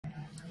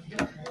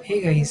Hey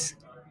guys,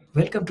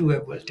 welcome to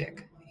Web World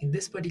Tech. In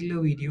this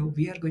particular video,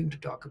 we are going to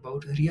talk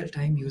about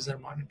real-time user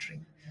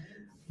monitoring.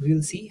 We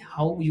will see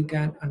how you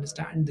can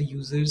understand the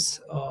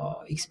users'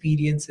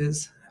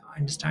 experiences,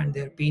 understand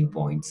their pain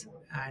points,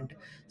 and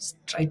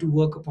try to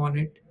work upon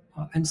it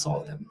and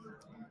solve them.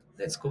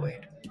 Let's go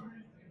ahead.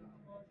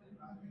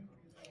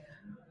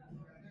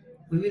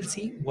 We will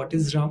see what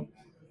is RAM.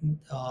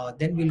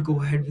 Then we'll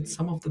go ahead with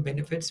some of the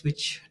benefits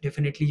which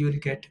definitely you will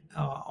get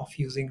of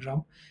using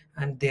RAM,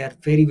 and they are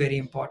very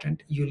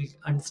important. You'll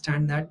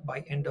understand that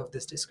by end of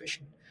this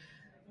discussion.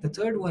 The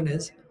third one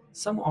is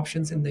some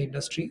options in the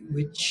industry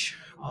which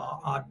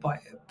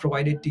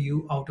provided to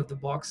you out of the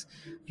box.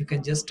 You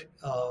can just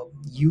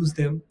use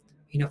them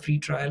in a free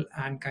trial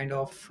and kind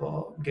of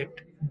get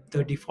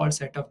the default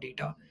set of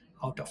data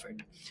out of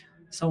it.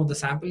 Some of the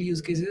sample use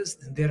cases,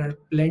 there are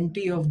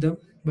plenty of them,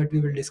 but we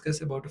will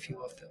discuss about a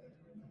few of them.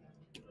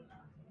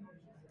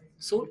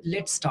 So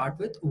let's start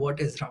with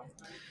what is RUM.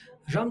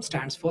 RUM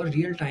stands for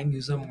real time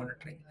user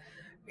monitoring.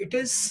 It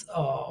is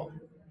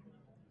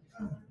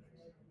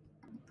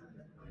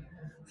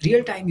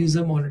Real-time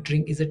user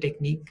monitoring is a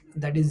technique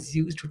that is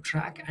used to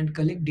track and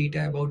collect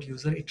data about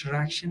user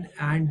interaction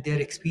and their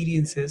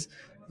experiences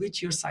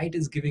which your site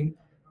is giving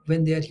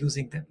when they are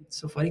using them.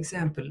 So for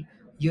example,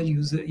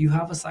 you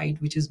have a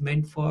site which is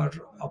meant for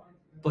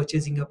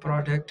purchasing a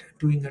product,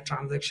 doing a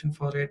transaction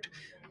for it,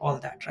 all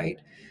that, right?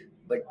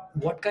 But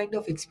what kind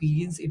of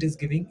experience it is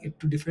giving it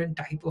to different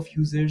type of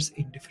users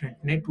in different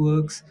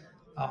networks,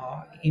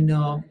 in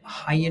a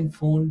high-end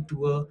phone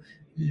to a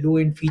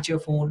low-end feature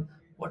phone,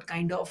 what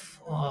kind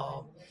of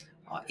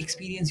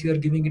experience you are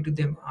giving it to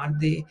them? Are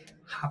they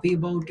happy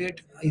about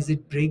it? Is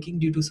it breaking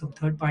due to some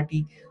third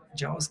party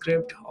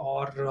JavaScript,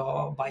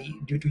 or by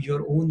due to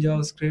your own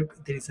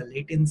JavaScript there is a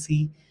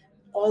latency?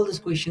 All those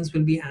questions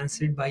will be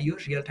answered by your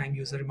real-time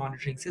user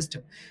monitoring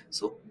system.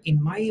 So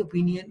in my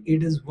opinion,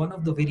 it is one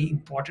of the very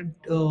important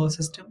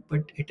system,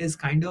 but it is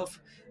kind of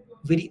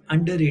very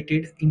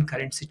underrated in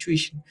current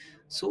situation.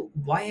 So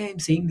why I am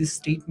saying this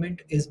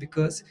statement is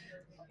because,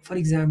 for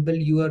example,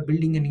 you are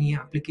building any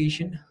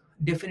application,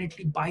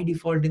 definitely by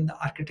default in the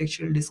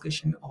architectural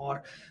discussion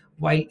or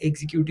while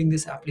executing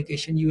this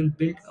application, you will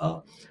build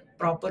a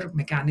proper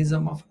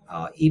mechanism of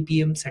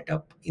APM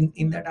setup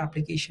in that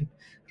application,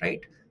 right?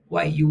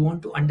 Why? You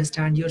want to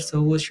understand your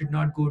servers should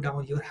not go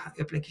down, your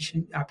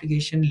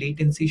application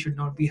latency should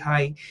not be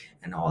high,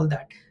 and all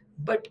that.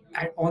 But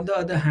on the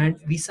other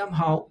hand, we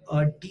somehow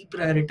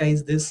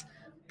deprioritize this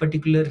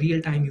particular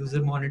real-time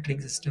user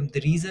monitoring system.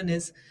 The reason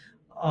is,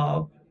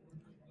 uh,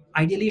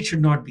 ideally it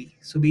should not be.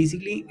 So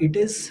basically it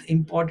is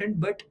important,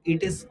 but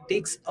it is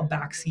takes a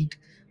back seat,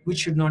 which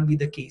should not be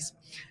the case.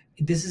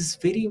 This is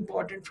very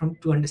important from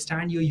to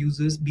understand your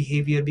users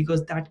behavior,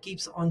 because that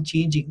keeps on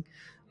changing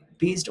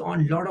based on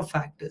a lot of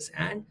factors,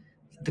 and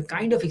the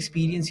kind of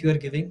experience you are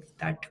giving,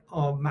 that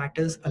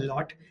matters a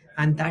lot,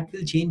 and that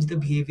will change the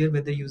behavior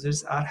whether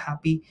users are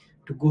happy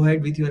to go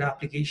ahead with your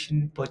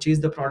application, purchase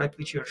the product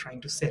which you are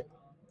trying to sell.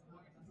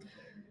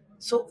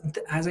 So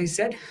as I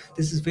said,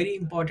 this is very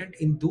important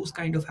in those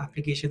kind of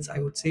applications, I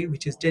would say,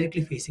 which is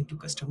directly facing to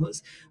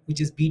customers, which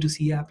is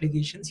B2C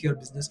applications, your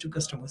business to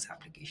customers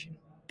application.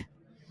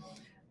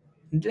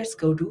 Let's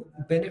go to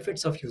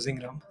benefits of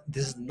using RAM.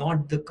 This is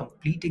not the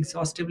complete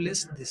exhaustive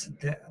list.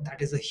 That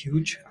is a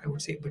huge, I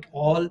would say, but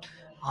all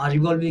are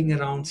revolving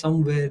around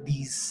somewhere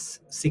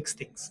these six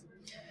things.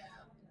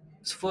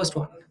 So first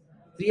one,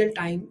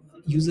 real-time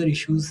user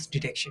issues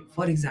detection.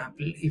 For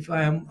example, if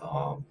I am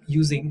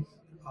using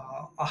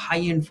a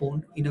high-end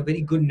phone in a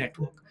very good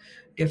network,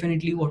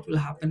 definitely what will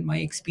happen, my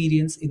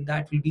experience in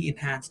that will be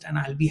enhanced, and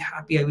I'll be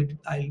happy.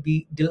 I'll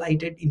be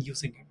delighted in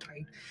using it,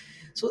 right?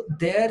 So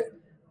there,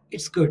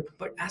 it's good.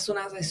 But as soon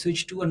as I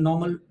switch to a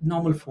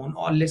normal phone,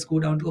 or let's go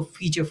down to a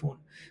feature phone,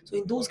 so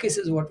in those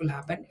cases, what will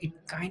happen? It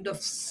kind of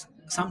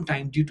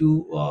sometime due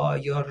to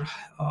your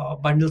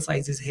bundle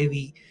size is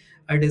heavy,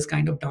 it is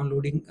kind of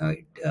downloading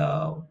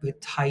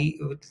with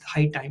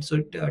high time, so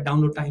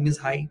download time is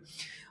high,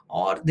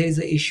 or there is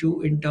an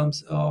issue in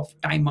terms of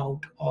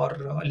timeout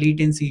or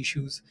latency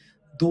issues.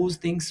 Those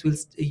things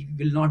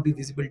will not be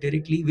visible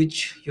directly,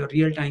 which your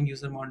real-time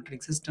user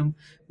monitoring system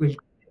will.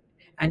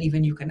 And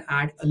even you can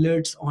add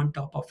alerts on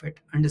top of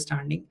it,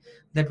 understanding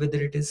that whether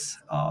it is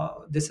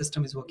the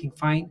system is working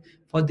fine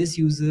for this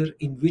user,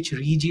 in which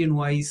region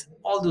wise,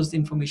 all those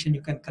information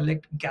you can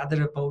collect,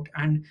 gather about,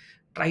 and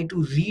try to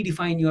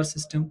redefine your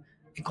system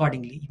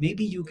accordingly.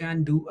 Maybe you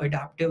can do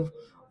adaptive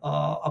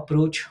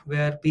approach,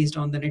 where based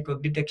on the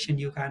network detection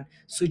you can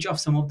switch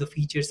off some of the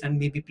features and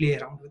maybe play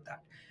around with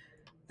that.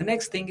 The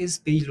next thing is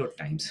page load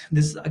times.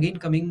 This is again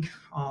coming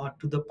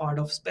to the part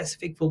of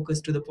specific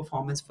focus to the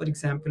performance. For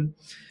example,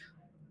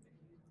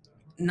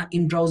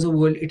 in browser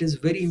world, it is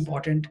very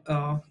important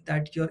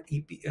that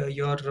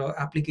your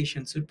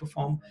application should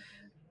perform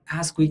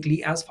as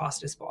quickly, as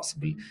fast as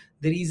possible.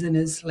 The reason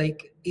is,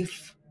 like,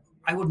 if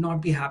I would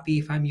not be happy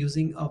if I'm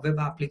using a web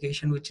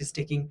application which is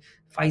taking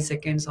 5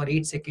 seconds or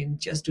 8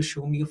 seconds just to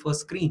show me a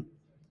first screen.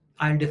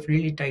 I'll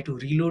definitely try to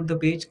reload the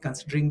page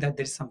considering that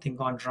there's something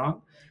gone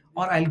wrong,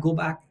 or I'll go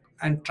back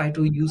and try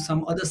to use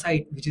some other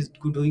site which is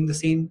doing the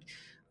same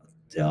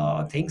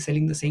thing,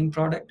 selling the same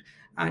product,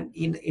 and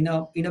in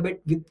a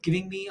bit with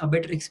giving me a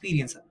better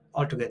experience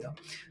altogether.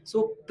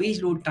 So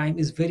page load time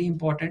is very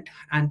important,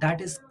 and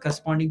that is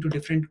corresponding to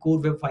different core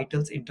web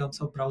vitals in terms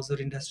of browser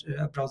industry,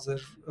 browser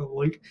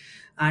world,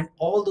 and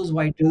all those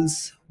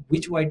vitals,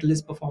 which vital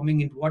is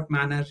performing in what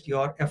manner,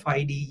 your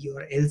FID,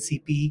 your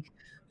LCP,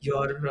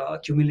 your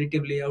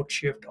cumulative layout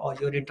shift, or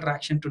your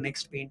interaction to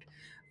next paint,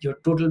 your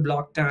total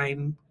block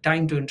time,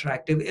 time to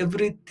interactive,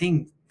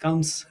 everything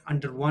comes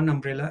under one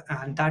umbrella,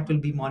 and that will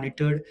be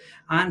monitored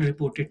and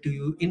reported to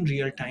you in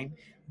real time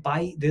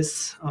by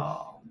this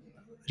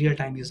real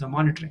time user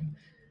monitoring.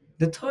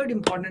 The third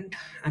important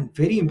and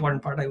very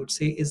important part, I would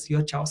say, is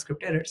your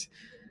JavaScript errors.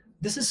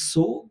 This is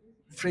so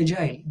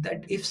fragile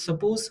that if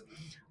suppose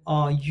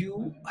uh,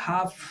 you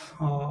have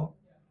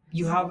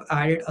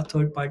added a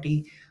third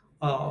party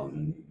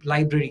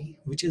library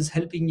which is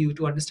helping you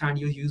to understand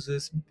your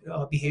users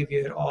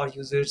behavior or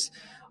users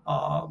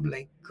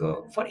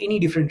for any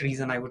different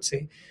reason, I would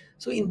say.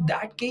 So in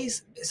that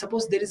case,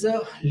 suppose there is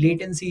a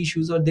latency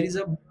issues, or there is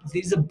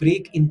a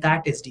break in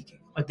that SDK,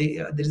 or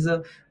there is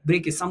a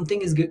break,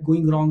 something is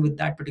going wrong with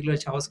that particular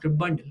JavaScript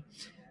bundle,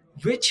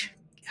 which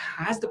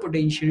has the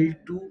potential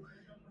to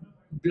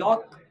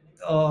block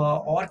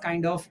or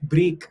kind of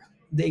break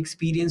the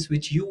experience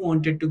which you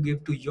wanted to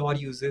give to your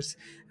users.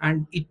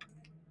 And it,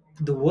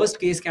 the worst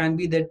case can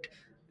be that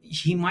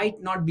he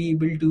might not be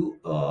able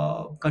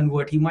to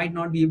convert, he might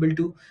not be able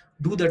to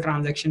do the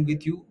transaction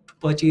with you to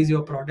purchase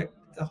your product.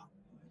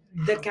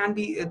 There can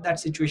be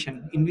that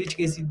situation, in which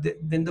case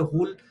then the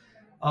whole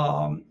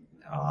um,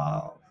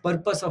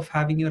 purpose of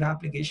having your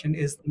application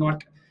is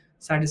not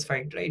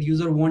satisfied, right?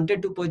 User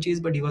wanted to purchase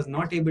but he was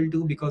not able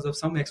to because of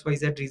some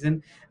XYZ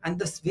reason. And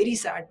the very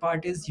sad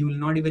part is you will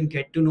not even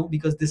get to know,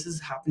 because this is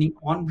happening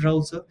on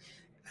browser.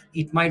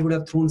 It might would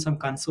have thrown some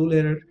console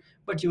error,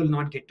 but you will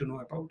not get to know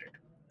about it.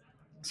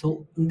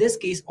 So in this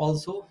case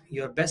also,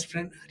 your best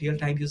friend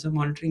real-time user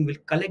monitoring will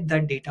collect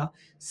that data,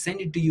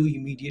 send it to you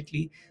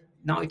immediately.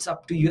 Now it's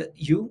up to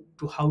you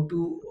to how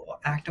to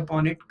act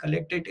upon it,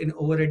 collect it in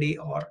over a day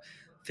or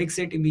fix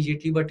it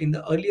immediately. But in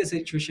the earlier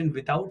situation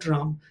without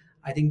RAM,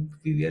 I think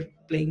we were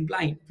playing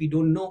blind. We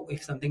don't know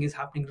if something is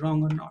happening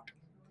wrong or not.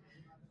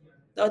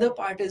 The other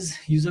part is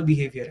user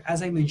behavior.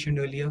 As I mentioned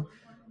earlier,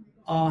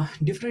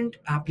 different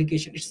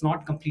application, it's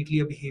not completely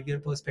a behavior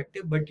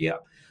perspective, but yeah,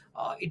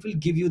 it will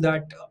give you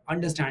that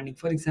understanding.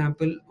 For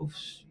example,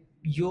 if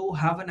you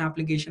have an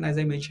application, as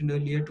I mentioned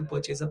earlier, to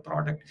purchase a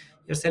product,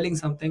 you're selling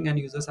something and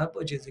users are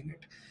purchasing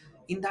it.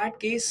 In that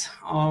case,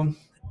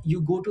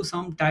 you go to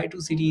some tier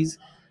 2 cities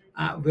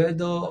where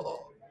the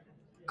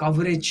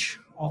coverage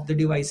of the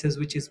devices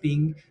which is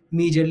being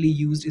majorly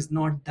used is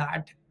not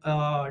that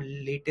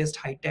latest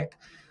high tech,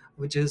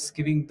 which is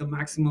giving the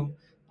maximum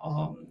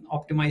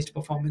optimized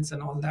performance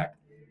and all that.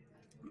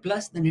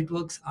 Plus the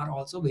networks are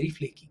also very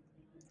flaky.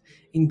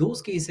 In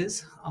those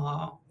cases,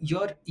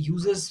 your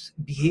users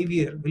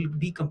behavior will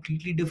be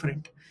completely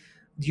different.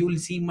 You will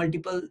see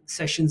multiple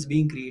sessions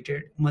being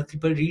created,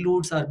 multiple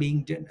reloads are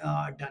being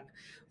done.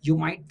 You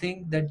might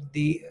think that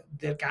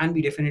there can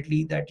be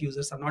definitely that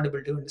users are not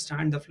able to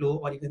understand the flow,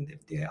 or even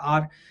if they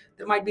are,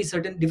 there might be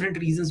certain different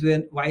reasons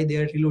why they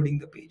are reloading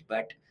the page.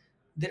 But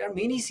there are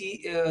many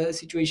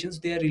situations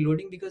they are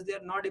reloading because they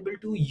are not able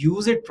to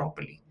use it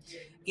properly.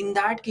 In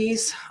that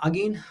case,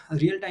 again,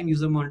 real-time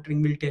user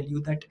monitoring will tell you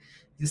that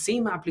the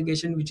same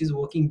application which is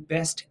working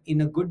best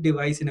in a good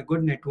device in a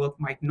good network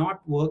might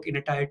not work in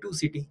a tier 2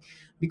 city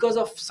because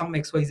of some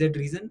XYZ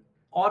reason,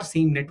 or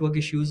same network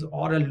issues,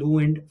 or a low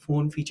end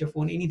phone, feature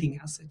phone, anything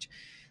as such.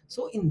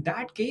 So in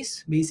that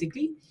case,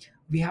 basically,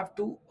 we have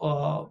to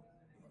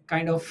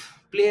kind of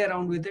play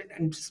around with it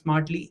and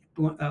smartly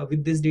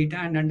with this data,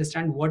 and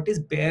understand what is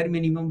bare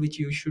minimum which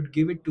you should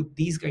give it to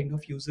these kind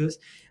of users,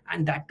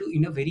 and that too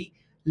in a very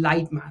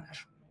light manner.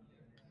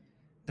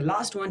 The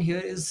last one here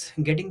is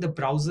getting the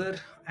browser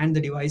and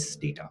the device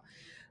data.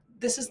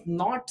 This is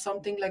not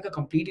something like a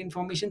complete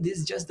information. This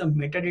is just the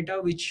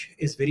metadata which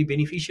is very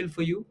beneficial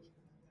for you.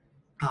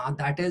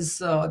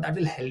 That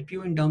will help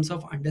you in terms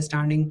of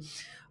understanding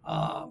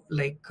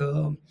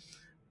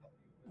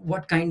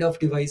what kind of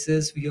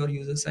devices your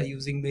users are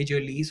using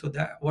majorly, so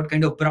that what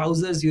kind of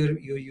browsers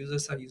your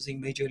users are using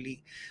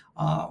majorly.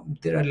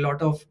 There are a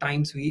lot of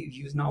times we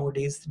use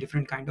nowadays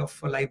different kind of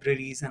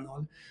libraries and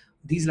all.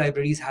 These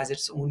libraries has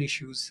its own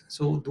issues,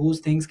 so those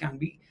things can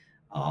be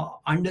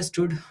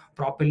understood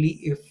properly.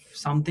 If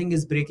something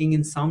is breaking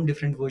in some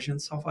different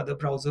versions of other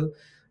browser,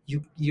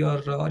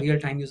 your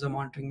real-time user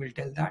monitoring will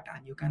tell that,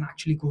 and you can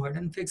actually go ahead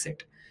and fix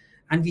it.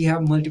 And we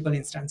have multiple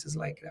instances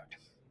like that.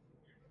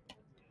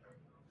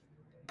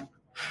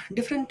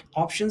 Different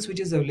options which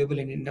is available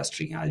in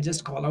industry, I'll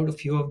just call out a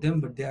few of them,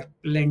 but there are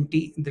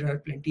plenty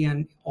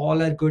and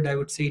all are good. I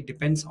would say it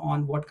depends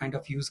on what kind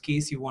of use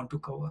case you want to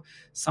cover.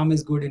 Some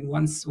is good in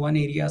one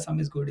area, some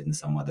is good in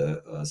some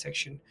other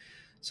section.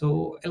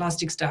 So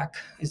elastic stack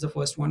is the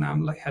first one.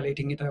 I'm like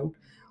highlighting it out.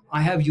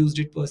 I have used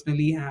it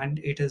personally and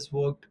it has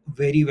worked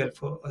very well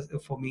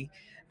for me.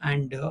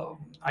 And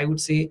I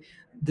would say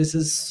this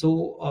is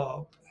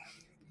so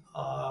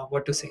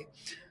what to say,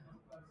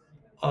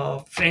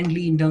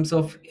 friendly in terms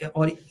of,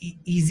 or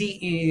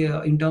easy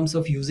in terms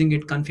of using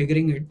it,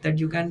 configuring it, that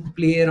you can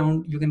play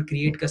around, you can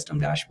create custom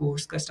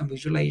dashboards, custom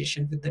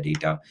visualization with the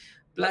data.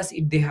 Plus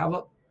they have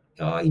a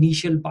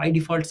initial by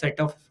default set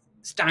of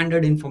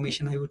standard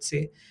information, I would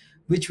say,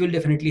 which will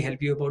definitely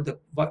help you about the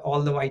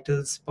all the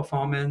vitals,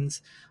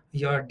 performance,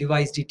 your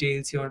device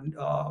details, your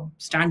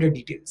standard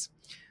details.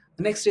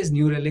 The next is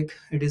New Relic.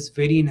 It is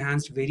very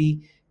enhanced,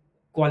 very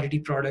quality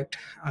product.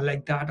 I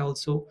like that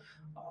also.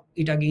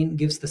 It again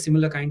gives the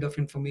similar kind of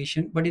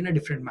information, but in a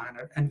different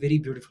manner and very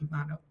beautiful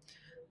manner.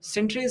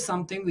 Sentry is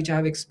something which I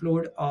have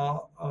explored a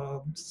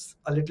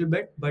little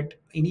bit, but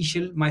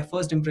my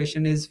first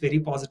impression is very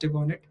positive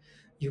on it.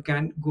 You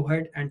can go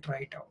ahead and try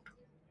it out.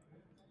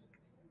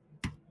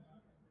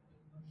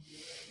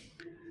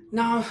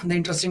 Now, the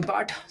interesting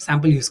part,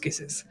 sample use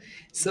cases.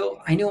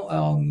 So I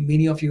know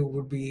many of you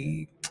would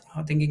be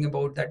thinking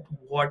about that.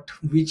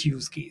 Which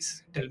use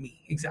case? Tell me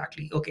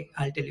exactly. Okay,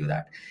 I'll tell you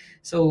that.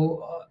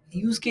 So,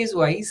 use case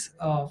wise,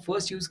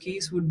 first use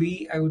case would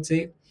be, I would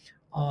say,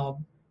 uh,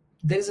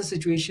 there is a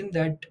situation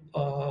that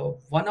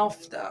one of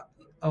the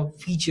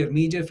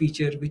major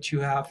feature which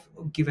you have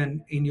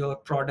given in your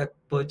product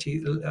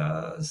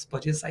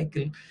purchase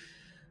cycle,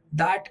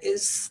 that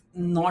is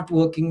not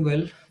working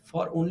well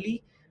for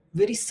only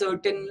very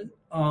certain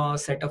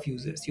set of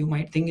users. You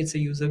might think it's a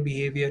user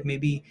behavior,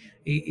 maybe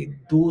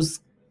those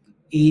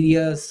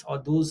areas or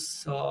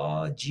those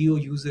geo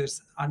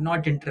users are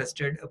not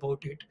interested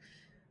about it.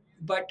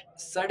 But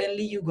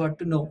suddenly you got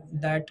to know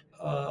that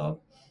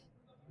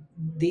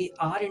they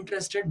are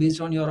interested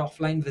based on your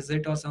offline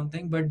visit or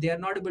something, but they are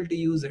not able to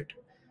use it.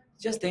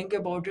 Just think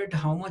about it,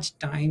 how much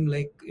time,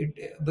 like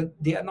it, but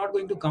they are not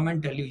going to come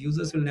and tell you.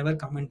 Users will never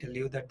come and tell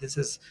you that this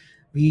is,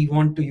 we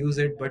want to use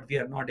it but we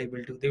are not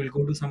able to. They will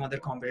go to some other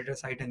competitor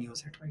site and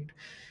use it, right?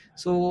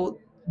 So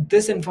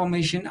this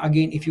information,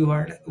 again, if you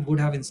would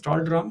have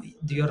installed ram,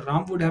 your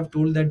ram would have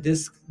told that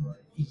this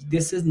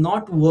is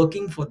not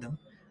working for them.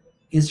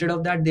 Instead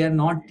of that, they are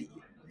not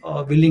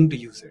willing to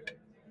use it.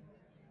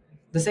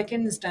 The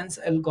second instance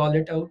I'll call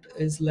it out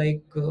is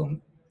like,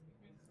 you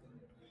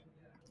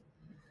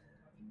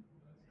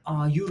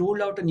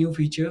rolled out a new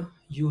feature,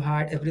 you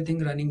had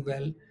everything running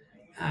well,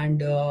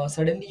 and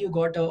suddenly you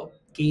got a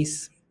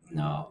case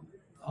uh,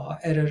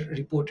 error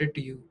reported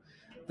to you.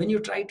 When you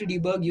try to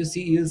debug, you'll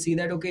see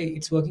that okay,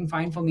 it's working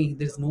fine for me,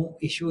 there's no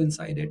issue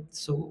inside it.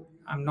 So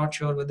I'm not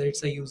sure whether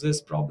it's a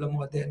user's problem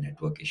or their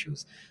network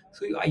issues.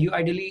 So you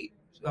ideally,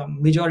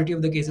 majority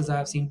of the cases I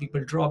have seen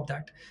people drop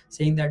that,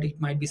 saying that it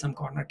might be some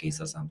corner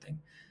case or something.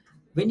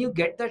 When you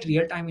get that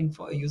real-time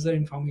user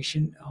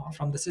information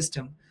from the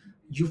system,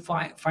 you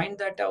find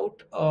that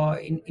out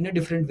in a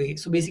different way.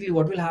 So basically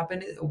what will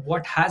happen is,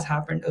 what has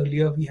happened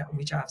earlier,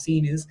 which I have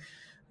seen, is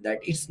that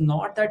it's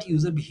not that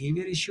user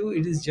behavior issue,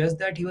 it is just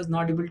that he was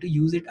not able to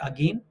use it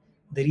again.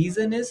 The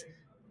reason is,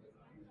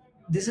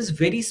 this is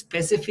very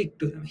specific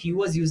to him. He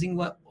was using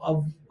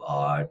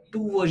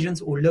two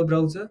versions older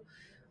browser,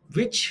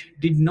 which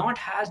did not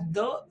have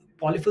the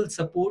polyfill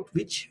support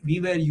which we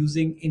were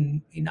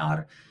using in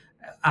our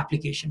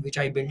application, which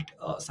I built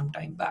some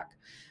time back.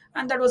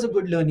 And that was a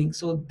good learning.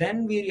 So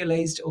then we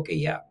realized, okay,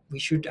 yeah, we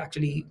should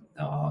actually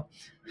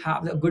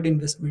have a good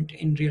investment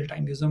in real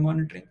time user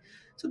monitoring.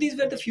 So these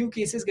were the few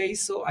cases, guys.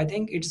 So I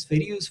think it's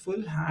very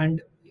useful,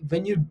 and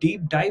when you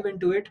deep dive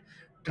into it,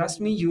 trust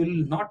me, you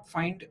will not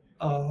find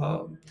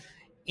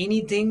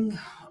anything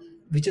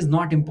which is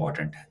not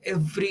important.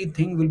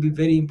 Everything will be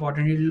very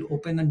important. It will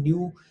open a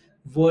new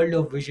world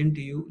of vision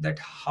to you, that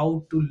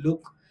how to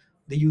look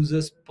the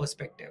user's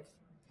perspective.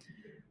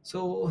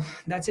 So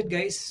that's it,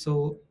 guys.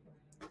 So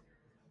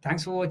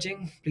thanks for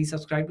watching. Please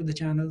subscribe to the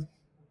channel.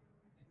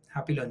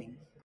 Happy learning.